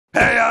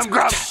I'm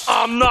Grumps.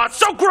 I'm not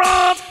so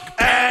Grump.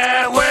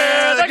 And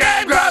we're the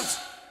GameGrumps.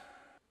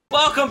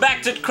 Welcome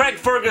back to Craig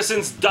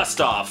Ferguson's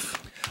Dust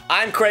Off.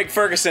 I'm Craig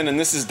Ferguson, and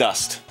this is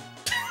Dust.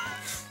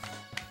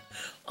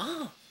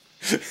 Oh.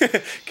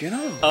 Get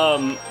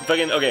on.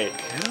 Okay.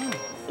 Get on.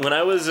 When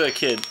I was a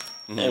kid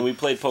and we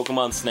played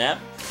Pokemon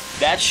Snap,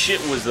 that shit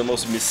was the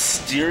most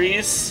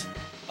mysterious,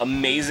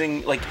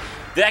 amazing, like,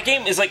 that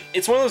game is like,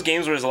 it's one of those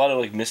games where there's a lot of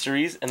like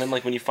mysteries, and then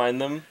like when you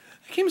find them,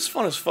 That game is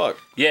fun as fuck.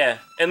 yeah,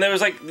 and there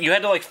was like, you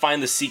had to like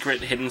find the secret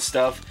hidden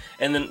stuff,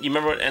 and then you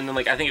remember, and then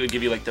like I think it would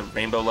give you like the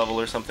rainbow level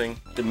or something,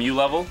 the Mew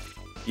level.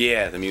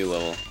 Yeah, the Mew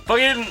level.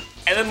 Fucking,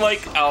 and then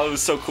like, oh, it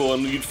was so cool,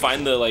 and you'd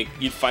find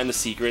the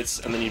secrets,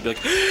 and then you'd be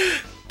like,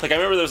 like I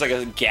remember there was like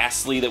a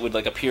ghastly that would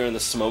like appear in the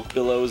smoke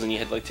billows, and you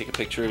had to like take a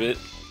picture of it,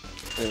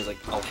 and it was like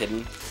all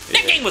hidden.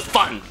 That game was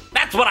fun.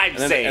 That's what I'm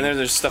saying. And then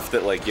there's stuff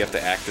that like you have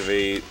to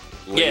activate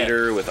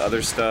later with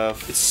other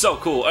stuff. It's so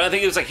cool. And I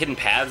think it was like hidden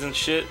paths and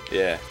shit.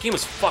 Yeah. The game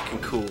was fucking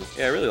cool.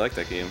 Yeah, I really like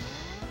that game.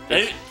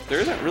 There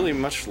isn't really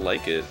much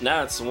like it.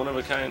 Nah, it's one of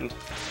a kind.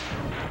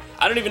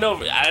 I don't even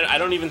know. I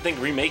don't even think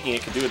remaking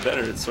it could do it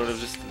better. It's sort of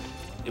just,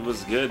 it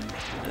was good,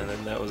 and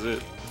then that was it.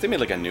 If they made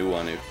like a new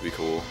one, it would be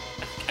cool.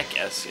 I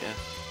guess, yeah.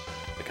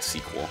 Like a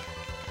sequel.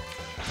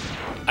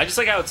 I just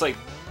like how it's like,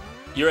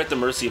 you're at the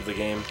mercy of the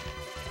game.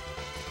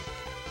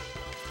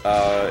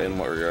 In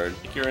what regard?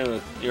 Like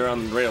you're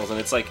on the rails, and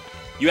it's like,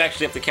 you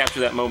actually have to capture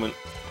that moment.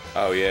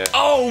 Oh, yeah.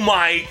 Oh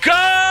my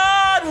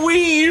god!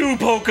 Wii U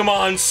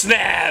Pokemon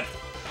Snap!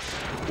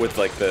 With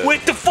like the...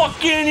 With the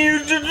fucking...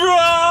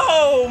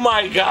 Oh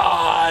my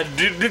god!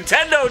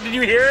 Nintendo, did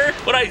you hear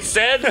what I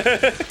said?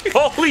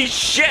 Holy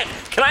shit!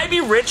 Can I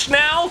be rich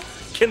now?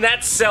 Can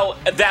that sell...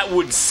 That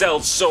would sell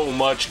so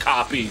much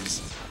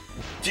copies.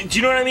 Do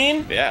you know what I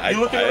mean? Yeah,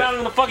 You're looking around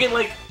in the fucking,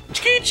 like...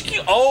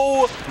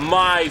 Oh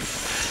my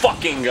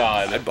fucking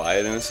god. I'd buy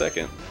it in a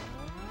second.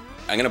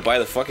 I'm gonna buy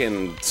the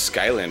fucking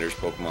Skylanders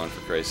Pokemon,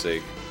 for Christ's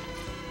sake.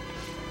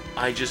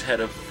 I just had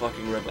a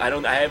fucking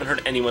I haven't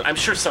heard anyone, I'm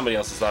sure somebody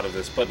else has thought of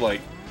this, but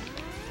like,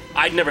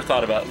 I'd never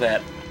thought about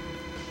that.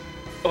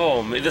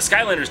 Oh, the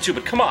Skylanders too,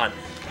 but come on.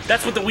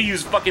 That's what the Wii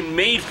U's fucking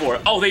made for.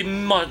 Oh,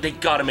 they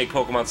gotta make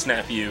Pokemon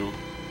Snap U.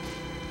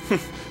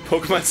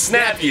 Pokemon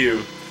Snap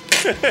U!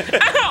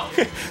 Ow!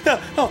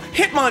 Oh,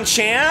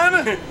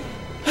 Hitmonchan!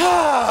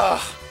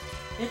 Ah,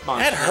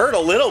 that hurt a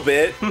little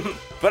bit,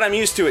 but I'm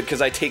used to it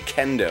because I take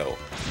kendo.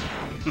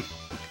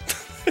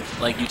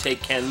 Like you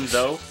take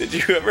kendo? Did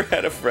you ever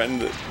had a friend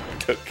that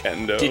took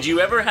kendo? Did you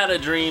ever had a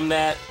dream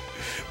that...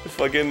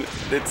 Fucking,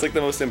 it's like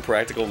the most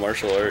impractical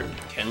martial art.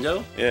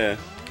 Kendo? Yeah.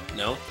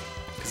 No?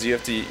 Because you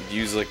have to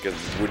use like a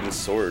wooden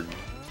sword.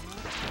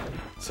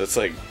 So it's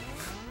like...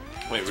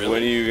 Wait, really?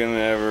 When are you gonna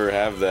ever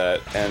have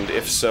that? And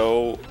if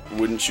so,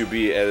 wouldn't you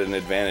be at an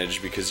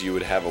advantage because you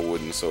would have a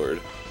wooden sword?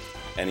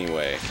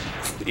 Anyway.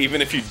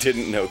 Even if you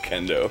didn't know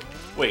kendo.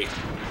 Wait.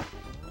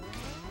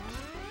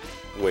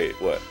 Wait,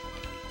 what?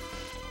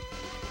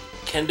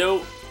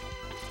 Kendo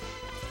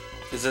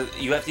is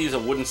you have to use a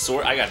wooden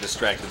sword. I got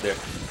distracted there.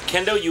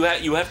 Kendo,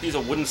 you have to use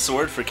a wooden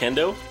sword for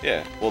kendo?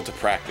 Yeah, well, to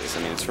practice.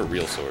 I mean, it's for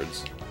real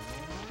swords.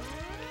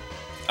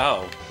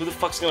 Oh, who the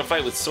fuck's gonna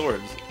fight with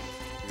swords?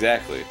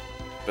 Exactly.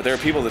 But there are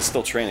people that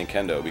still train in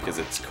kendo because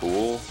it's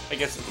cool. I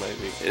guess it might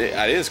be.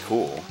 It is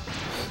cool.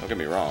 Don't get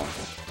me wrong.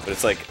 But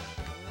it's like,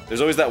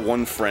 there's always that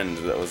one friend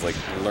that was like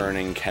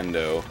learning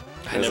kendo.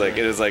 It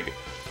was like,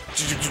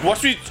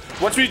 watch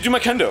me do my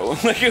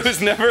kendo. Like it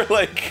was never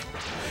like,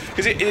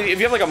 because if you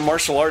have like a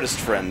martial artist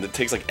friend that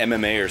takes like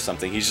MMA or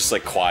something, he's just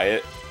like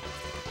quiet.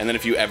 And then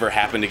if you ever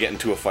happen to get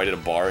into a fight at a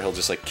bar, he'll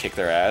just like kick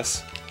their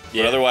ass.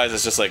 Yeah. But otherwise,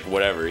 it's just like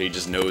whatever. He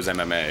just knows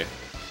MMA,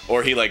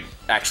 or he like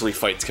actually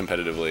fights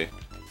competitively.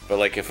 But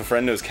like if a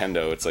friend knows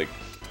kendo, it's like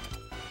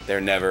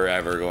they're never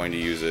ever going to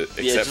use it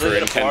except for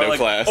in kendo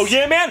class. Oh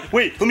yeah, man!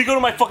 Wait, let me go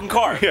to my fucking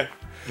car. Yeah,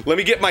 let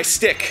me get my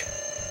stick,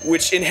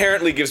 which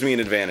inherently gives me an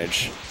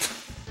advantage.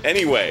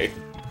 Anyway,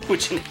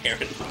 which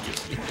inherently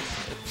gives me.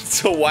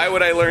 So why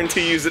would I learn to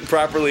use it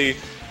properly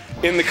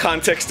in the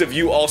context of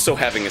you also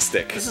having a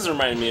stick? This is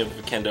reminding me of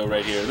kendo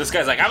right here. This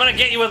guy's like, I'm gonna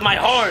get you with my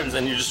horns,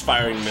 and you're just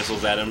firing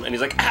missiles at him, and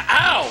he's like,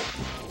 ow!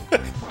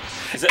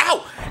 Is that,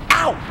 ow!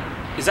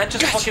 Ow! Is that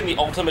just fucking the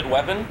ultimate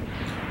weapon?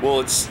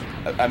 Well, it's...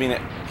 I mean,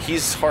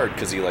 he's hard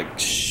because he, like,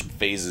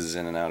 phases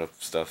in and out of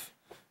stuff.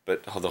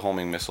 But the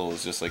homing missile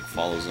is just, like,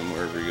 follows him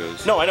wherever he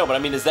goes. No, I know, but I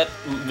mean, is that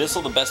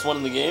missile the best one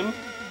in the game?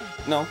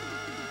 No.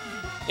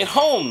 It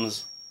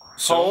homes!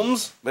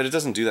 Homes? But it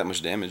doesn't do that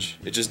much damage.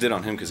 It just did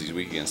on him because he's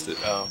weak against it.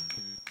 Oh.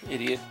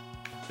 Idiot.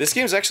 This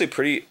game's actually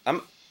pretty...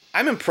 I'm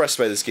impressed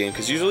by this game,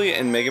 because usually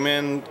in Mega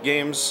Man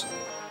games,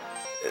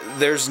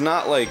 there's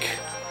not, like...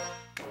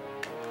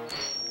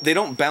 They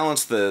don't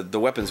balance the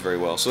weapons very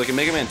well. So like in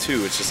Mega Man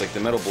 2, it's just like the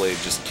Metal Blade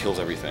just kills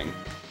everything.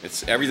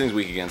 Everything's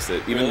weak against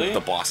it. Even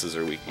the bosses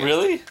are weak against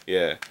Really? it.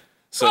 Yeah.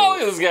 So, oh,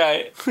 look at this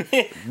guy.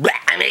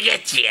 I'm gonna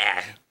get you.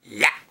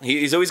 Yeah.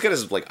 He's always got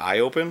his like eye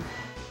open.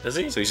 Does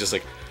he? So he's just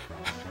like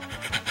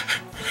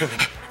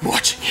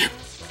watching you.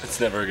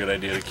 It's never a good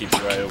idea to keep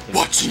your eye open.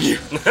 Watching you.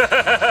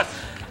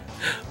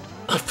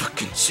 I'll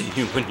fucking see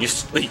you when you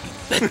sleep,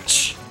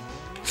 bitch.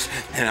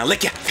 And I'll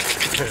lick you.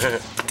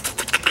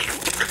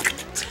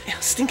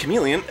 Sting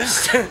chameleon.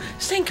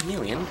 Sting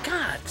chameleon?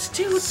 God,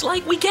 dude,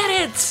 like, we get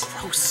it.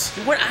 Gross.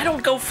 I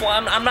don't go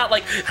I'm not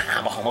like,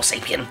 I'm a homo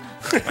sapien.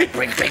 My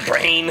big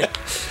brain.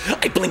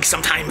 I blink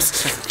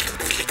sometimes.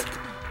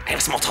 I have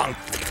a small tongue.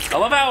 I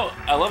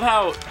love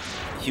how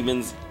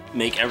humans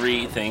make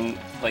everything,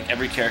 like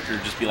every character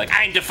just be like,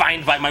 I'm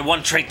defined by my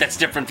one trait that's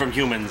different from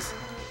humans.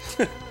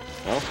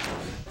 Well,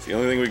 it's the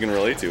only thing we can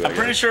relate to. I'm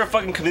pretty sure a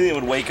fucking chameleon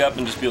would wake up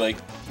and just be like,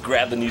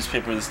 grab the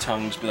newspaper with his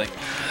tongue and just be like,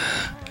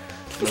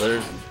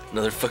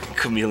 another fucking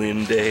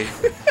chameleon day.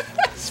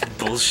 It's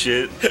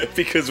bullshit.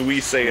 Because we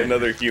say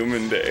another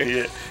human day.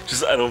 Yeah,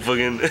 just I don't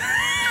fucking.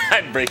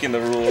 I'm breaking the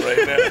rule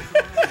right now.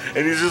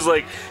 And he's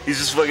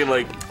just fucking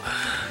like,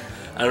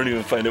 I don't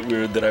even find it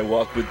weird that I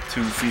walk with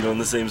 2 feet on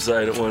the same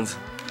side at once.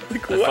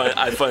 Like,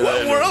 I find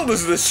what that world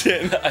is this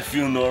in? I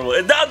feel normal.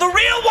 And the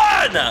real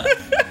one!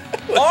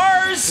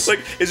 Ours! Like,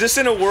 is this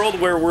in a world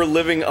where we're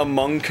living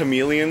among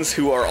chameleons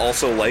who are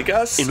also like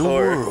us? In a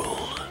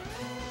world.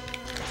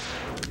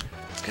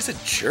 This guy's a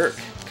jerk.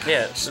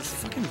 Yeah. Just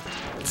fucking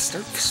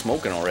start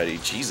smoking already,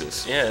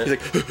 Jesus. Yeah. He's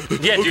like,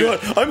 Yeah, oh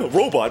dude. God, I'm a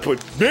robot,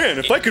 but man,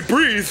 if I could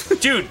breathe.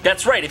 Dude,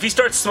 that's right. If he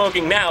starts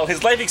smoking now,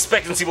 his life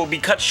expectancy will be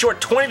cut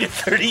short 20 to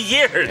 30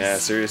 years. Yeah,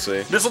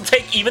 seriously. This will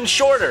take even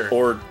shorter.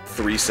 Or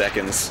 3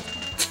 seconds.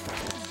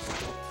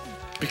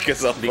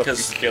 Because I'll fucking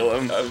kill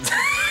him.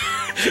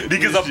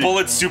 Because a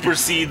bullet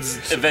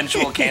supersedes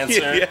eventual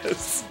cancer.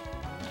 Yes.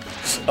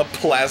 A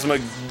plasma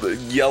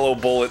yellow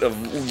bullet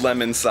of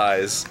lemon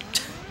size.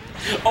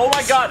 Oh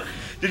my god!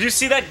 Did you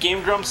see that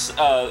GameGrumps,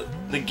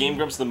 the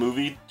GameGrumps the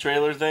movie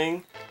trailer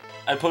thing?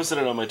 I posted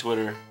it on my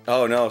Twitter.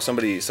 Oh no,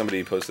 somebody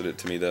posted it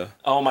to me though.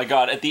 Oh my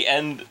god, at the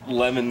end,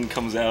 lemon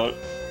comes out,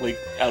 like,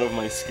 out of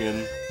my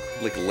skin.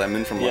 Like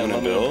lemon from Yeah, Lemon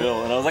and Lemon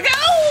Bill? And I was like,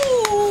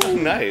 ow!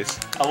 Nice.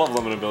 I love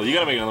Lemon and Bill. You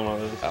gotta make another one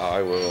of those. Oh,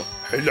 I will.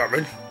 Hey,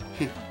 Lemon.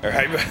 Hey,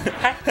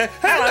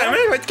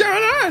 Lemon, what's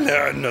going on?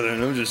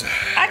 Nothing, I'm just...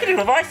 I can do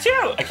the voice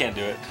too! I can't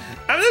do it.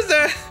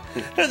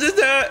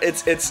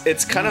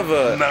 It's kind of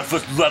a...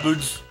 Manifest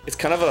lemons. It's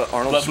kind of a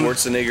Arnold Lemon.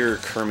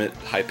 Schwarzenegger, Kermit,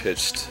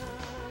 high-pitched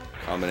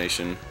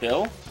combination.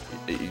 Bill?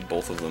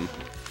 Both of them.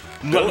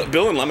 Lemon.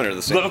 Bill and Lemon are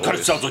the same Lemon kind of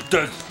voice. sounds like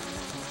this.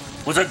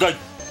 What's that guy?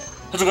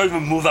 How's the guy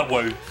even move that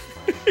way?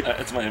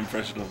 That's my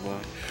impression of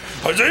Lemon.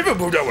 How's it even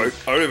move that way?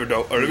 I don't even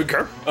know. I don't even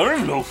care. I don't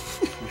even know.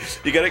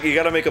 You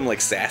gotta make them like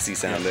sassy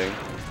sounding.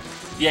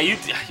 Yeah, you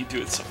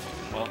do it so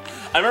fucking well.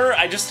 I remember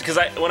because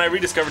when I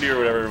rediscovered you or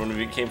whatever, when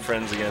we became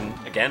friends again,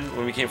 when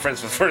we became friends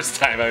for the first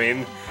time, I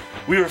mean,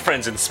 we were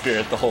friends in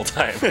spirit the whole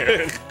time. When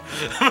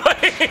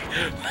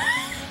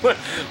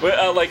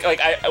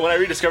I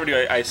rediscovered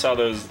you, I saw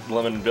those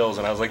Lemon and Bills,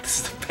 and I was like,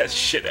 this is the best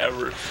shit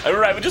ever. I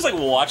remember I would just like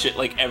watch it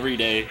like every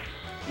day.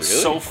 It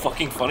was so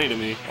fucking funny to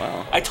me.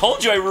 Wow. I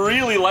told you I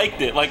really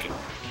liked it.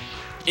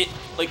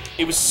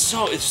 They're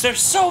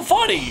so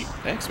funny.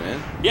 Thanks,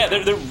 man. Yeah,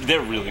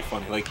 they're really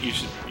funny. Like you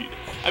should.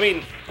 I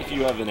mean, if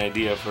you have an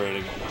idea for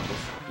it.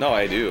 No,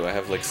 I do. I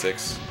have like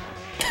 6.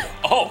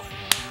 Oh,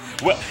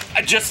 well,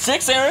 just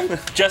 6, Aaron?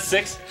 Just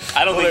 6?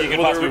 I don't think you can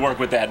possibly work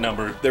with that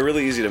number. They're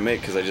really easy to make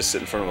because I just sit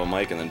in front of a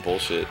mic and then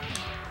bullshit.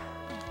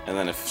 And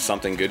then if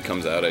something good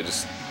comes out, I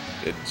just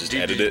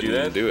edit it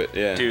and do it.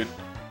 Yeah. Dude.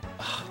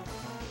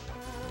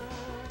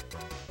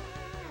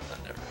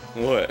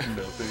 What?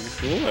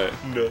 Nothing. What?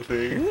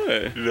 Nothing.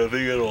 What?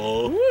 Nothing at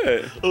all.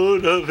 What? Oh,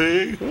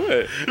 nothing.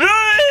 What?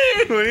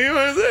 Nothing! What do you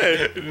want to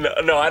say?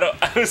 No, I don't.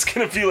 I was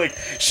gonna be like,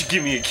 she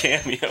give me a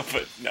cameo,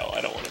 but no,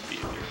 I don't want to be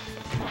in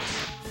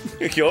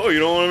here. Yo, you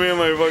don't want to be in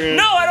my fucking...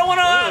 No, I don't want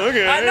to. Oh,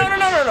 okay.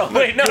 No.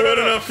 Wait, no. Good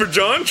enough for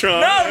JonTron.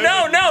 No.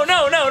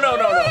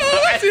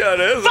 That's how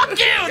it is. Fuck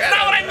you! That's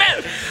not what I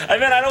meant. I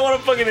meant I don't want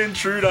to fucking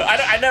intrude.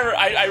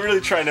 I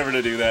really try never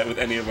to do that with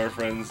any of our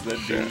friends that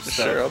do stuff.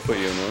 Sure, I'll put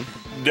you in one.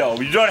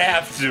 No, you don't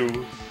have to.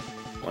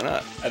 Why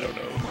not? I don't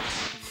know.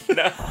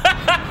 No.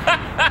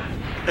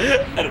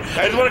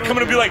 I just want to come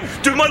in and be like,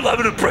 do my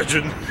Lemon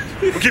impression.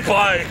 Okay,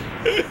 bye.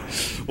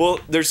 Well,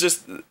 there's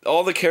just...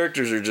 All the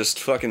characters are just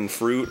fucking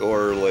fruit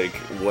or, like,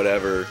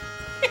 whatever.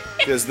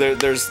 Because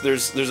there's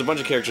a bunch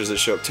of characters that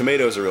show up.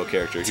 Tomato's a real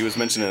character. He was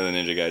mentioned in the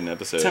Ninja Gaiden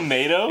episode.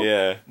 Tomato?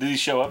 Yeah. Did he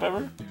show up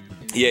ever?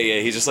 Yeah,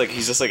 he's just like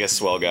a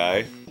swell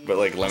guy. But,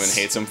 like, Lemon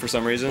hates him for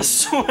some reason.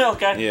 Swell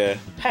guy? Yeah.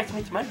 Hi, it's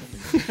me, Tomato.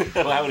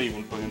 How would he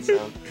even fucking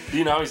sound? Do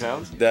you know how he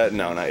sounds?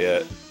 No, not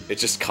yet. It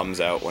just comes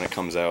out when it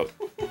comes out.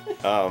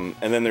 And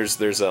then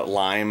there's a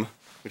Lime,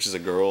 which is a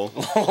girl.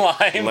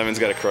 Lime? Lemon's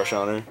got a crush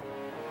on her.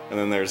 And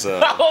then there's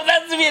Oh,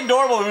 that's to be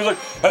adorable. He was like,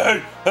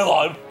 hey,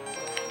 Lime.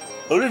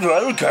 I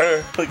don't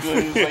care. Like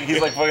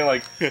he's like fucking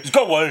like, just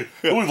go away.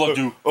 I always loved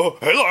you. Oh,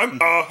 hey, Lime.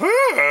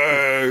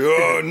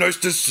 Hey, nice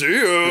to see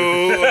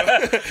you.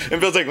 and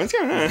Bill's like, what's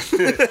going on?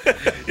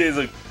 Yeah, he's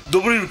like,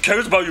 nobody even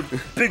cares about your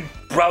big,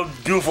 brown,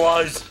 beautiful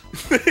eyes.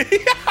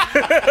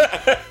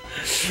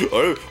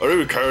 I don't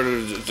even care.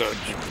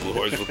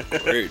 Blue eyes look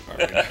great.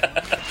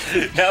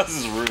 Now this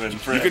is ruined.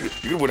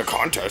 You could win a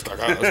contest. I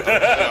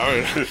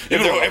guess.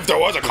 If there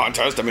was a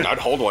contest, I mean, I'd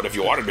hold one if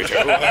you wanted me to.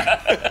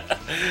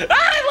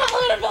 I love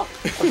Lemon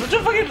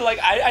Bill. Fucking, like,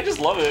 I just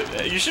love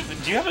it. You should.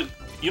 Do you have a?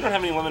 You don't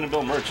have any Lemon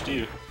Bill merch, do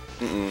you?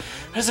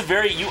 There's a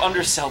very you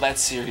undersell that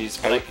series,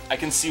 but I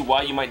can see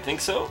why you might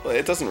think so. Well,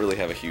 it doesn't really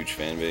have a huge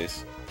fan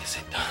base. Yes,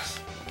 it does.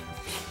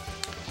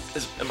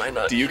 Am I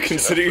not? Do you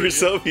consider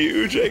yourself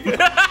huge? I guess.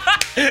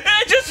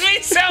 It just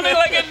me sounding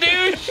like a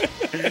douche.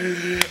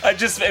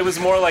 It was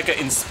more like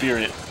in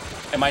spirit.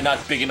 Am I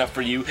not big enough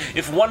for you?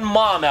 If one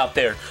mom out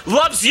there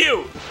loves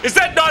you, is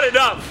that not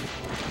enough?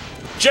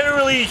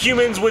 Generally,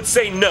 humans would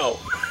say no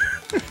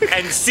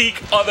and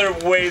seek other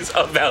ways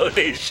of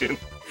validation.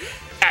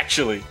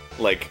 Actually.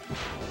 Like,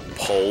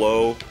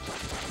 polo?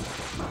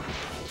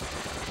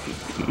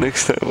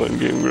 Next time on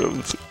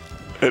GameGrumps,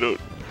 I don't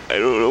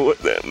know what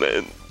that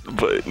meant,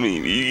 but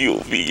maybe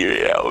you'll figure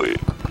it out.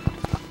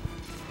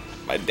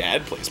 My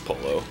dad plays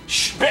polo.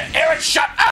 Shh, Aaron, shut up!